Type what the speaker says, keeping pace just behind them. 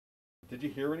Did you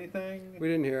hear anything? We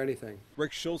didn't hear anything.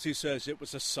 Rick Schulze says it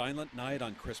was a silent night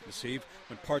on Christmas Eve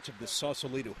when parts of the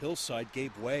Sausalito hillside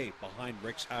gave way behind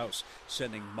Rick's house,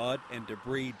 sending mud and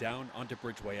debris down onto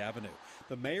Bridgeway Avenue.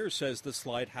 The mayor says the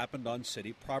slide happened on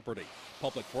city property.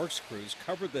 Public Works crews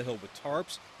covered the hill with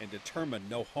tarps and determined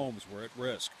no homes were at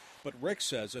risk. But Rick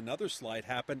says another slide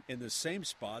happened in the same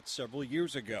spot several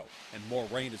years ago, and more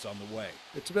rain is on the way.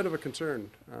 It's a bit of a concern.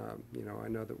 I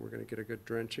know that we're going to get a good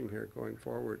drenching here going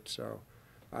forward, so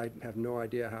I have no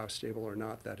idea how stable or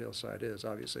not that hillside is.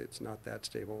 Obviously, it's not that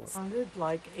stable. It sounded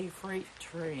like a freight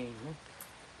train.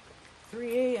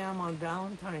 3 a.m. on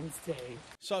Valentine's Day.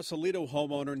 Sausalito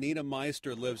homeowner Nina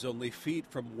Meister lives only feet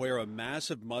from where a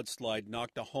massive mudslide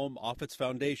knocked a home off its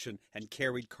foundation and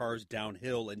carried cars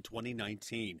downhill in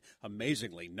 2019.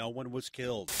 Amazingly, no one was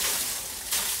killed.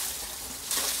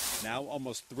 Now,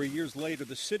 almost 3 years later,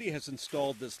 the city has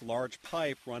installed this large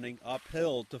pipe running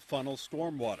uphill to funnel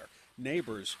stormwater.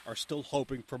 Neighbors are still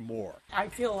hoping for more. I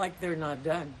feel like they're not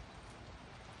done.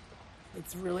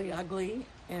 It's really ugly,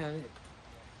 and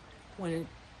when it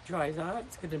dries out,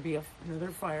 it's going to be another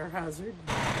fire hazard.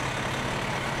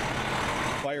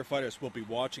 Firefighters will be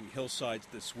watching hillsides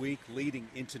this week leading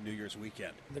into New Year's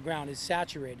weekend. The ground is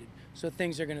saturated, so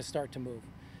things are going to start to move.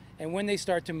 And when they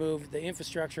start to move, the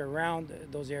infrastructure around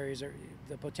those areas,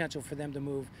 the potential for them to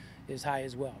move is high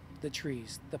as well. The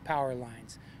trees, the power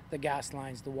lines, the gas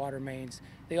lines, the water mains,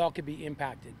 they all could be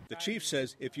impacted. The chief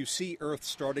says if you see earth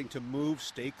starting to move,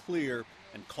 stay clear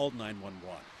and call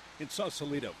 911. In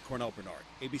Sausalito, Cornell Bernard,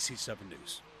 ABC 7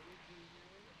 News.